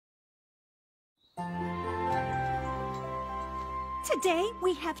Today,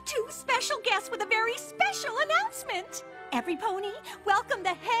 we have two special guests with a very special announcement. Every pony, welcome the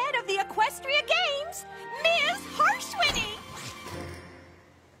head of the Equestria Games, Ms. Harshwinny.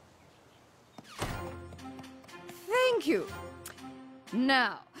 Thank you.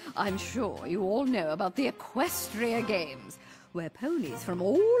 Now, I'm sure you all know about the Equestria Games, where ponies from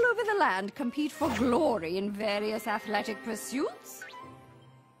all over the land compete for glory in various athletic pursuits.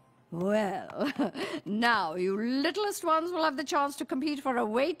 Well, now you littlest ones will have the chance to compete for a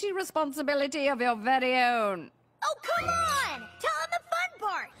weighty responsibility of your very own. Oh, come on! Tell them the fun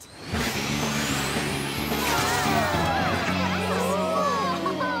part!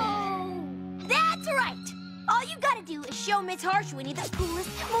 That's right! All you gotta do is show Miss Harshwinny the coolest,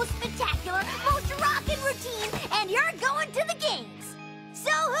 most spectacular, most rockin' routine, and you're going to the games!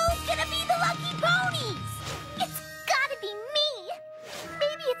 So who's gonna be the lucky ponies? It's gotta be me!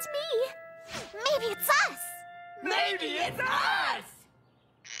 Maybe it's me. Maybe it's us. Maybe it's us!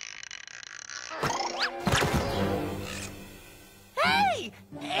 Hey!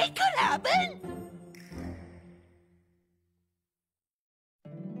 It could happen!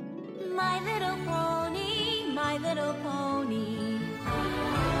 My little pony, my little pony.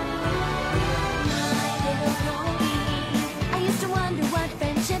 My little pony. I used to wonder what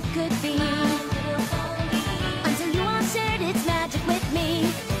friendship could be. Until you all shared its magic with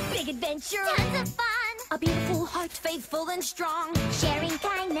me. Big adventure. Tons of fun. A beautiful heart, faithful and strong. Sharing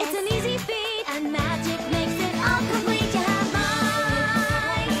kindness. It's an easy feat, and magic makes it all complete. You have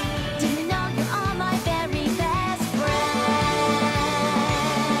mine. Do you know you're all my very best friends?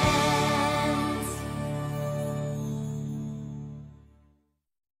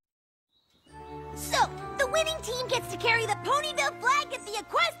 So, the winning team gets to carry the Ponyville flag at the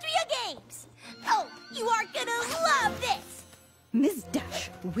Equestria Games. Oh, you are gonna love this. Ms. Dash,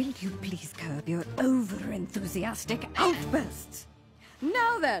 will you please curb your over-enthusiastic outbursts?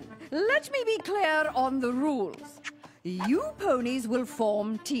 Now then, let me be clear on the rules. You ponies will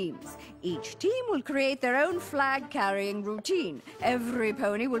form teams. Each team will create their own flag-carrying routine. Every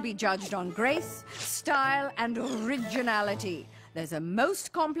pony will be judged on grace, style, and originality. There's a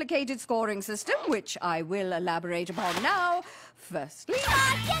most complicated scoring system, which I will elaborate upon now. Firstly...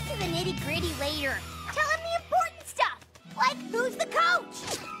 Get to the nitty-gritty later. Tell him the important stuff. Like, who's the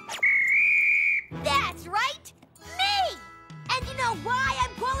coach? That's right, me! And you know why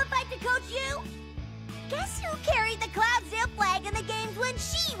I'm qualified to coach you? Guess who carried the Cloudsdale flag in the games when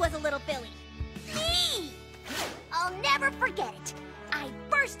she was a little filly? Me! I'll never forget it. I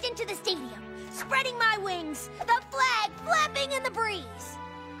burst into the stadium, spreading my wings, the flag flapping in the breeze.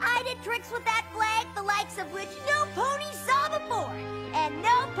 I did tricks with that flag, the likes of which no pony saw before, and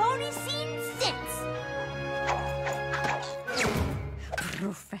no pony seen since.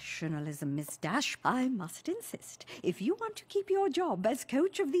 Professionalism, Miss Dash. I must insist. If you want to keep your job as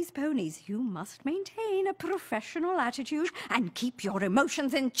coach of these ponies, you must maintain a professional attitude and keep your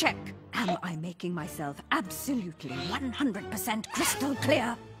emotions in check. Am I making myself absolutely 100% crystal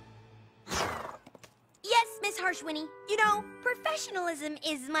clear? Yes, Miss Harshwinny. You know, professionalism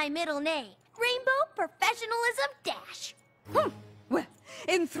is my middle name. Rainbow Professionalism Dash. Well,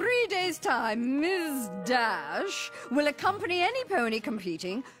 in 3 days' time, Ms. Dash will accompany any pony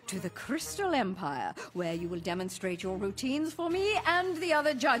competing to the Crystal Empire, where you will demonstrate your routines for me and the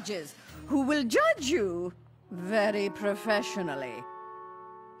other judges, who will judge you very professionally.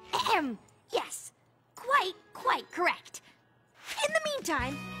 Yes, quite correct. In the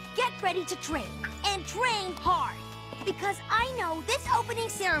meantime, get ready to train, and train hard. Because I know this opening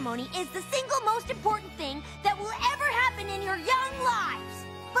ceremony is the single most important thing that will ever happen in your young lives.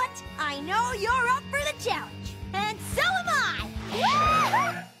 But I know you're up for the challenge, and so am I!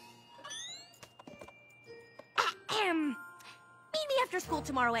 Meet me after school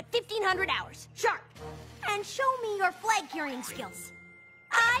tomorrow at 1500 hours, sharp, and show me your flag-carrying skills.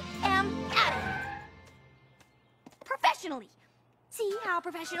 I am Adam. Professionally. See how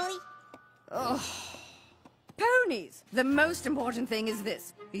professionally? Ponies, the most important thing is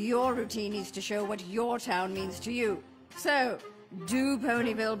this. Your routine needs to show what your town means to you. So, do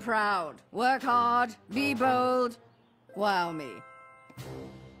Ponyville proud. Work hard, be bold, wow me.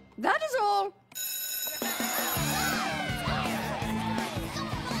 That is all.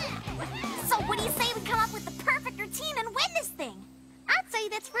 So what do you say we come up with the perfect routine and win this thing? I'd say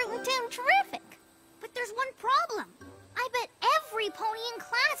that's really damn terrific. But there's one problem. I bet every pony in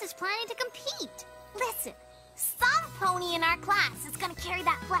class is planning to compete. Listen, some pony in our class is gonna carry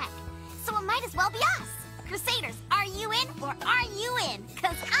that flag, so it might as well be us. Crusaders, are you in or are you in?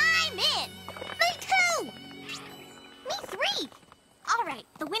 'Cause I'm in. Me too. Me three. All All right,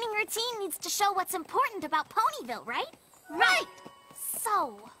 the winning routine needs to show what's important about Ponyville, right? Right!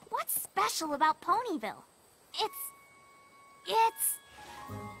 So, what's special about Ponyville?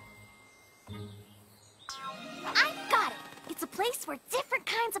 I got it! It's a place where different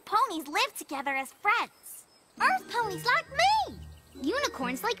kinds of ponies live together as friends. Earth ponies like me!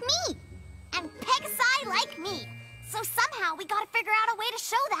 Unicorns like me! And Pegasi like me! So somehow we gotta figure out a way to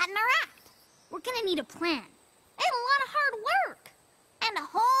show that in our act. We're gonna need a plan. And a lot of hard work. And a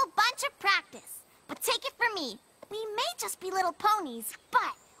whole bunch of practice. But take it from me, we may just be little ponies,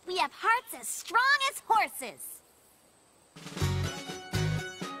 but we have hearts as strong as horses.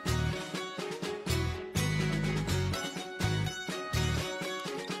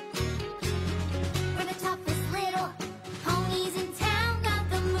 We're the toughest little ponies in town. Got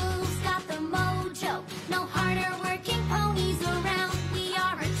the moves, got the mojo. No harder working ponies around. We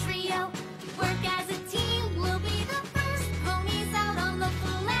are a trio. Work as a team. We'll be the first ponies out on the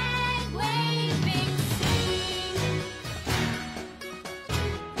flag waving scene.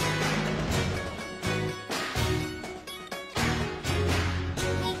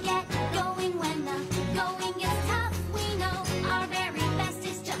 We get going when the going gets tough. We know our very best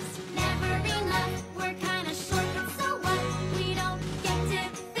is just never enough. We're kind of short, but so what? We don't get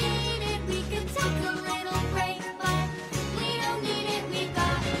defeated. We could take a little break, but we don't need it. We've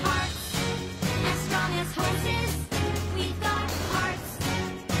got hearts as strong as horses. We've got hearts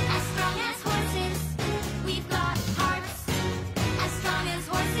as strong as horses. We've got hearts as strong as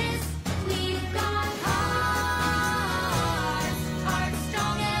horses. We've got hearts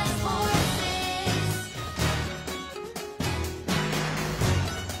strong as horses.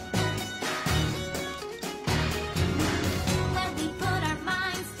 When we put our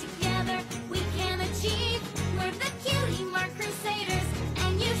minds together, we can achieve. We're the Cutie Mark Crusaders,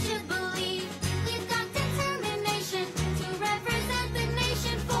 and you should believe we've got determination to represent the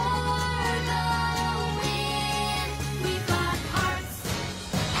nation for the win. We've got hearts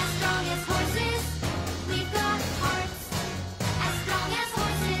as strong as horses. We've got hearts as strong as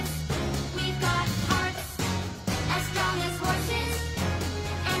horses. We've got hearts as strong as horses.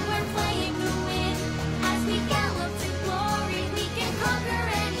 And we're playing to win. As we gallop to glory, we can conquer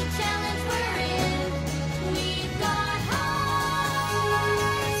any challenge we're in. We've got hearts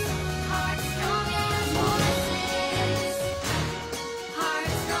strong as horses.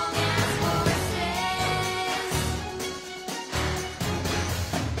 Hearts strong as horses.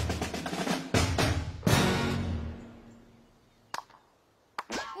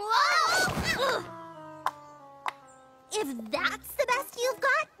 Whoa! If that's the best you've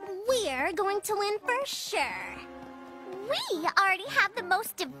got, we're going to win for sure. We already have the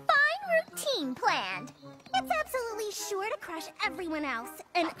most divine routine planned. It's absolutely sure to crush everyone else,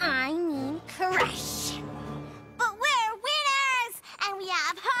 and I mean crush. But we're winners, and we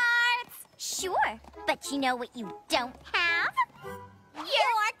have hearts. Sure, but you know what you don't have?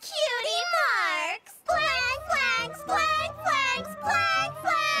 Your cutie marks! Flang, flangs, flang, flangs, flang,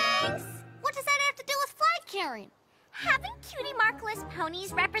 flangs! What does that have to do with flag carrying? Having cutie markless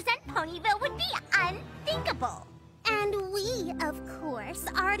ponies represent Ponyville would be unthinkable. And we, of course,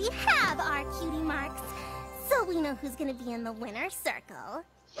 already have our cutie marks, so we know who's gonna be in the winner's circle.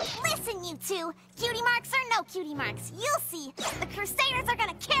 Listen, you two! Cutie marks or no cutie marks, you'll see! The Crusaders are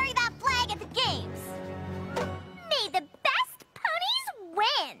gonna carry that flag at the games! May the best ponies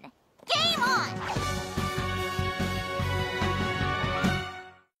win! Game on!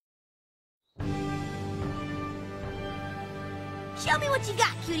 Show me what you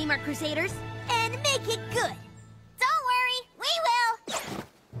got, Cutie Mark Crusaders, and make it good! Don't worry, we will!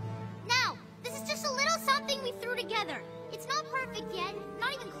 Now, this is just a little something we threw together. It's not perfect yet,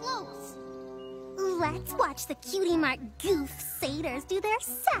 not even close. Let's watch the Cutie Mark goof satyrs do their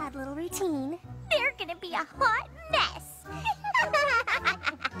sad little routine. They're gonna be a hot mess.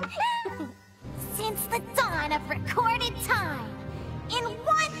 Since the dawn of recorded time, in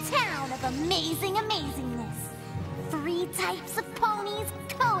one town of amazing amazingness, 3 types of ponies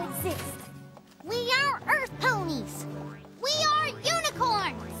coexist. We are Earth ponies. We are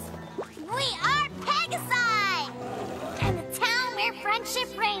unicorns. We are Pegasi. And the town where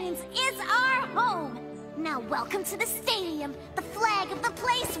friendship reigns is our home. Now welcome to the stadium, the flag of the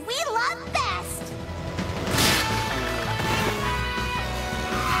place we love best.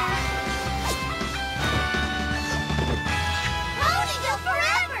 Ponyville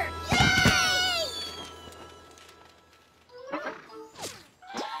forever! Yay!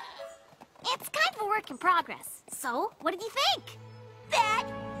 It's kind of a work in progress. So, what did you think? That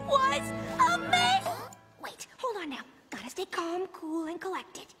was amazing! Wait, hold on now. Gotta stay calm, cool, and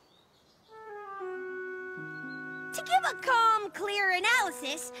collected. To give a calm, clear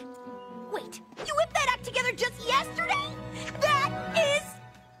analysis... Wait, you whipped that act together just yesterday? That is...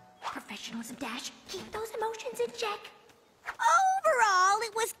 Professionalism, Dash. Keep those emotions in check. Overall,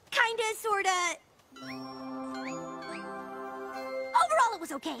 it was kinda, sorta... Overall, it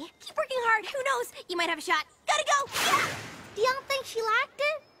was okay. Keep working hard. Who knows? You might have a shot. Gotta go! Yeah! Do y'all think she liked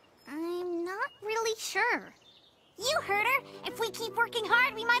it? I'm not really sure. You heard her. If we keep working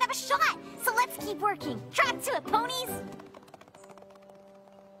hard, we might have a shot. So let's keep working. Trot to it, ponies!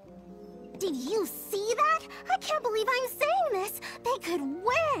 Did you see that? I can't believe I'm saying this. They could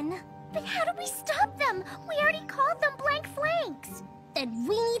win. But how do we stop them? We already called them blank flanks. Then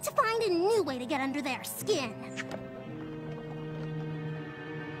we need to find a new way to get under their skin.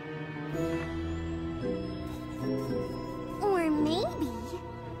 Or maybe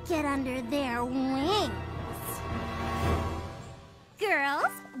get under their wings.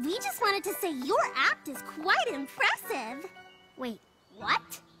 Girls, we just wanted to say your act is quite impressive. Wait,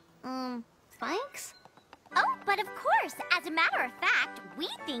 what? Thanks? Oh, but of course. As a matter of fact, we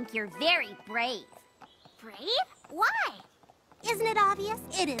think you're very brave. Brave? Why? Isn't it obvious?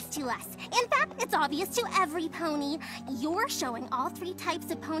 It is to us. In fact, it's obvious to every pony. You're showing all 3 types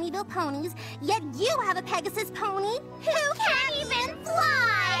of Ponyville ponies, yet you have a Pegasus pony who can't even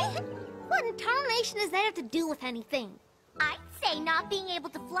fly! What in tarnation does that have to do with anything? I'd say not being able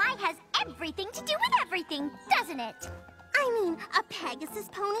to fly has everything to do with everything, doesn't it? I mean, a Pegasus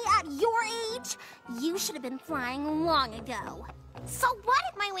pony at your age? You should have been flying long ago. So what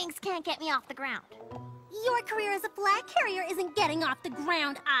if my wings can't get me off the ground? Your career as a flag carrier isn't getting off the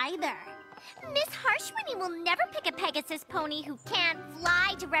ground either. Miss Harshwinny will never pick a Pegasus pony who can't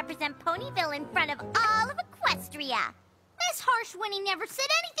fly to represent Ponyville in front of all of Equestria. Miss Harshwinny never said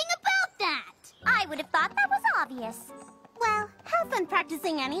anything about that. I would have thought that was obvious. Well, have fun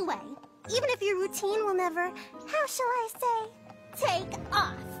practicing anyway. Even if your routine will never, how shall I say, take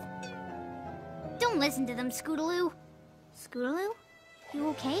off. Don't listen to them, Scootaloo. Scootaloo? You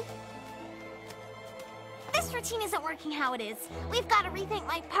okay? This routine isn't working how it is. We've got to rethink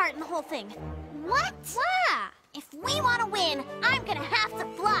my part in the whole thing. What? Why? If we want to win, I'm gonna have to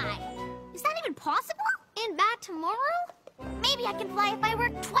fly. Is that even possible? And by tomorrow? Maybe I can fly if I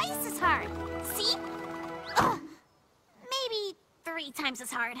work twice as hard. See? Ugh. Maybe 3 times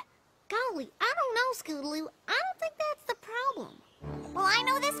as hard. Golly, I don't know, Scootaloo. I don't think that's the problem. Well, I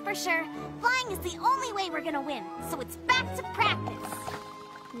know this for sure. Flying is the only way we're gonna win, so it's back to practice.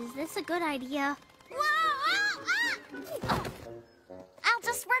 Is this a good idea? Whoa! I'll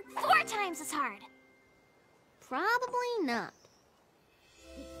just work 4 times as hard. Probably not.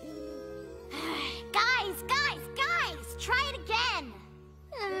 Guys! Try it again!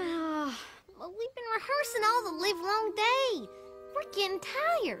 Well, we've been rehearsing all the livelong day. We're getting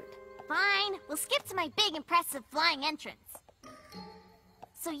tired. Fine, we'll skip to my big, impressive flying entrance.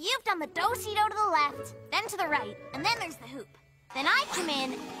 So you've done the do-si-do to the left, then to the right, and then there's the hoop. Then I come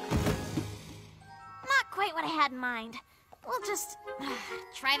in... Not quite what I had in mind. We'll just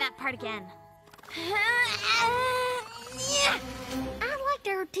try that part again. I liked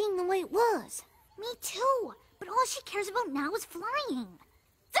our routine the way it was. Me too, but all she cares about now is flying.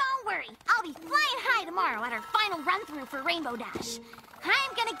 Don't worry, I'll be flying high tomorrow at our final run-through for Rainbow Dash.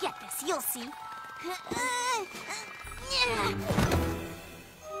 I'm gonna get this, you'll see.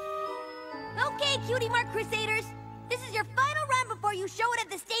 Okay, Cutie Mark Crusaders. This is your final run before you show it at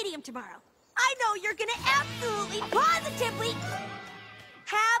the stadium tomorrow. I know you're gonna absolutely, positively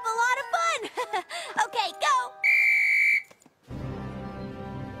have a lot of fun. Okay, go.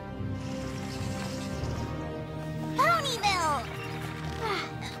 Ponyville!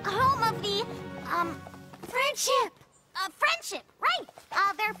 Home of the, friendship. Friendship, right.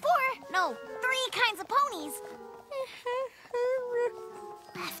 There are 3 kinds of ponies.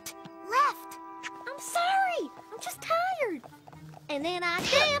 Left. I'm sorry. I'm just tired. And then I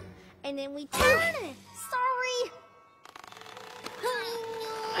dip, and then we turn it. Sorry.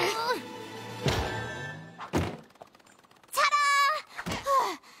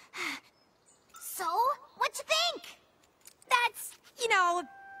 Ta-da! So, what'd you think? That's,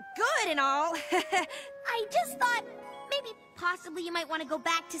 good and all. I just thought maybe possibly you might want to go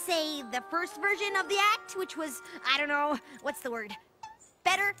back to, say, the first version of the act, which was, I don't know, what's the word?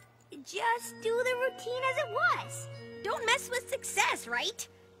 Better? Just do the routine as it was. Don't mess with success, right?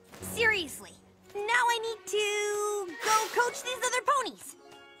 Seriously. Now I need to go coach these other ponies.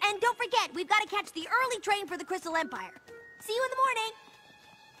 And don't forget, we've got to catch the early train for the Crystal Empire. See you in the morning.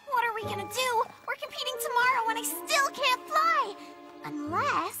 What are we gonna do? We're competing tomorrow and I still can't fly.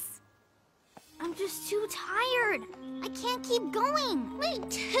 Unless... I'm just too tired. I can't keep going. Me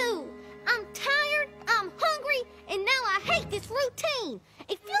too. I'm tired, I'm hungry, and now I hate this routine.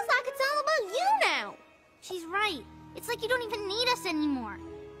 It feels like it's all about you now. She's right. It's like you don't even need us anymore.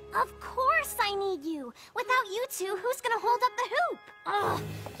 Of course I need you. Without you two, who's gonna hold up the hoop? Ugh,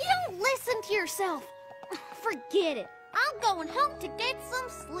 you don't listen to yourself. Forget it. I'm going home to get some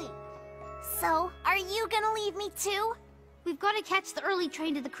sleep. So, are you gonna leave me too? We've got to catch the early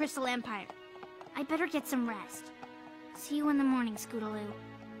train to the Crystal Empire. I better get some rest. See you in the morning, Scootaloo.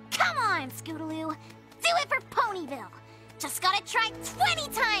 Come on, Scootaloo. Do it for Ponyville. Just gotta try 20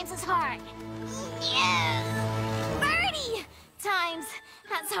 times as hard. Yeah. 30 times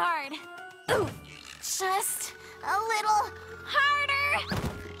as hard. Ooh, just a little harder.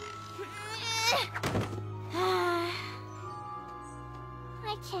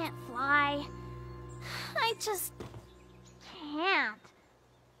 I can't fly. I just can't.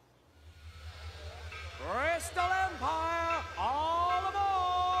 Crystal Empire, all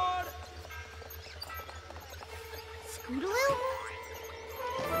aboard! Scootaloo?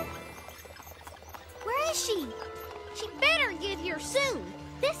 Where is she? She better get here soon.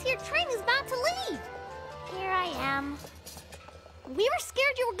 This here train is about to leave. Here I am. We were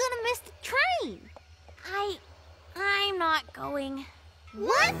scared you were gonna miss the train. I'm not going.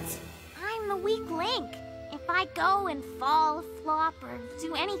 What? I'm the weak link. If I go and fall, flop, or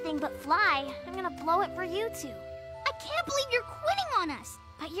do anything but fly, I'm gonna blow it for you two. I can't believe you're quitting on us.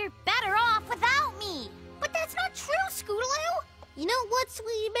 But you're better off without me. But that's not true, Scootaloo. You know what,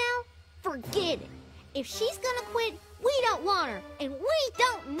 Sweetie Belle? Forget it. If she's gonna quit, we don't want her, and we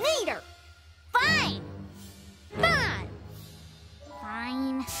don't need her. Fine. Fine.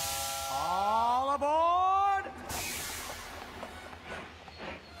 Fine. All aboard!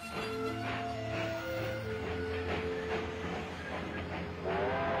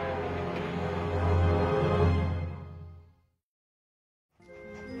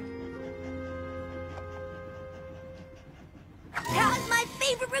 How's my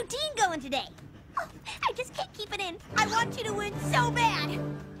favorite routine going today? Oh, I just can't keep it in. I want you to win so bad.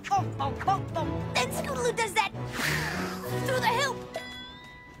 Oh, oh, oh, oh. Then Scootaloo does that through the hoop.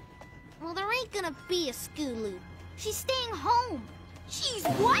 Well, there ain't gonna be a Scootaloo. She's staying home. She's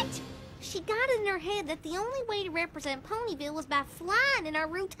what? She got it in her head that the only way to represent Ponyville was by flying in our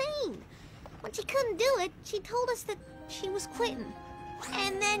routine. When she couldn't do it, she told us that she was quitting.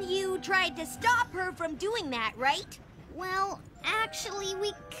 And then you tried to stop her from doing that, right? Well, actually,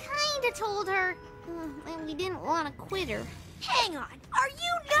 we kinda told her, and we didn't want to quit her. Hang on, are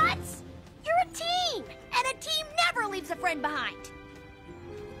you nuts? You're a team, and a team never leaves a friend behind.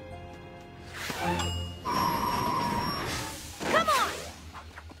 Come on!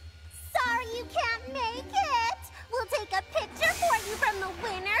 Sorry you can't make it. We'll take a picture for you from the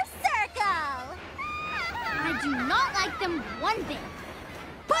winner's circle. I do not like them one bit.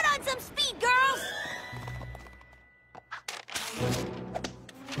 Put on some speed, girls!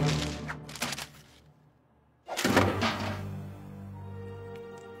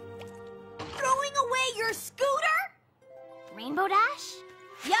 Throwing away your scooter? Rainbow Dash?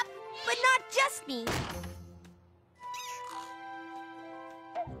 Yep, but not just me.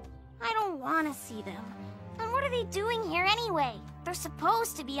 I don't want to see them. And what are they doing here anyway? They're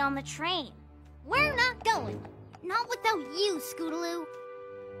supposed to be on the train. We're not going. Not without you, Scootaloo.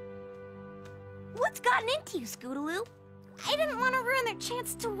 What's gotten into you, Scootaloo? I didn't want to ruin their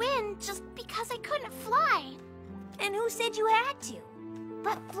chance to win just because I couldn't fly. And who said you had to?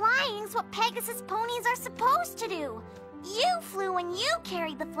 But flying's what Pegasus ponies are supposed to do. You flew when you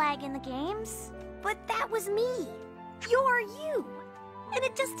carried the flag in the games. But that was me. You're you. And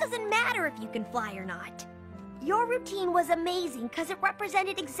it just doesn't matter if you can fly or not. Your routine was amazing because it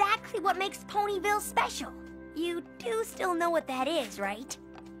represented exactly what makes Ponyville special. You do still know what that is, right?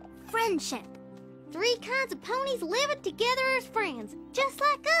 Friendship. 3 kinds of ponies living together as friends, just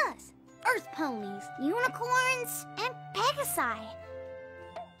like us. Earth ponies. Unicorns and Pegasi.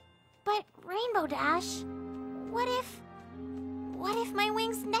 But Rainbow Dash, what if my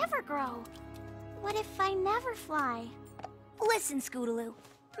wings never grow? What if I never fly? Listen, Scootaloo.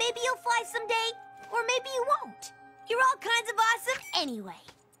 Maybe you'll fly someday, or maybe you won't. You're all kinds of awesome anyway.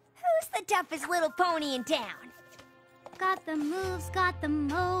 Who's the toughest little pony in town? Got the moves, got the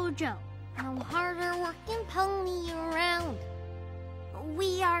mojo. No harder working pony around.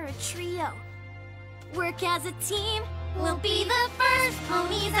 We are a trio. Work as a team. We'll be the first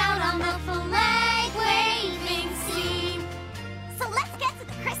ponies out on the flag-waving scene. So let's get to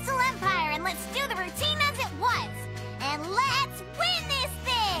the Crystal Empire and let's do the routine as it was. And let's win this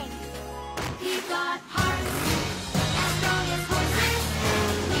thing! We've got hearts as strong as horses.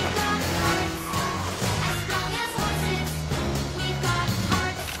 We've got hearts as strong as horses. We've got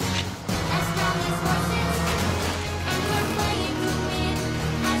hearts as strong as horses.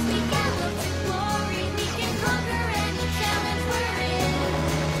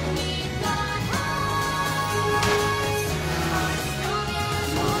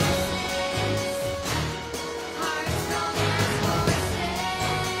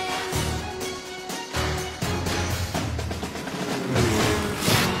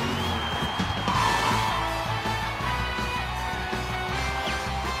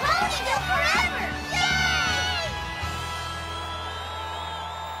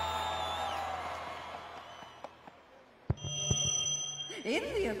 In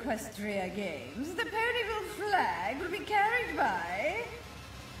the Equestria Games, the Ponyville flag will be carried by...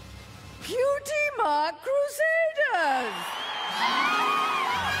 Cutie Mark Crusaders!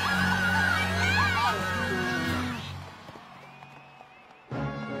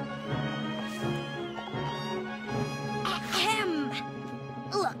 Ahem.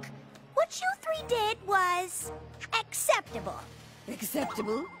 Look, what you three did was acceptable.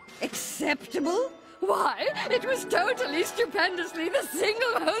 Acceptable? Acceptable? Why, it was totally, stupendously the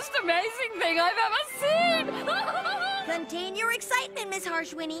single most amazing thing I've ever seen! Contain your excitement, Miss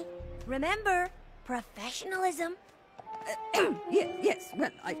Harshwinnie. Remember, professionalism. Yes,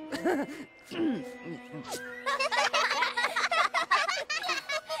 well, I... You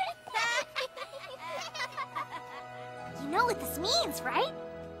know what this means, right?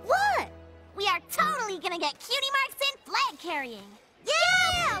 What? We are totally gonna get cutie marks in flag carrying.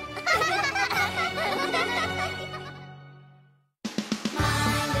 Yeah!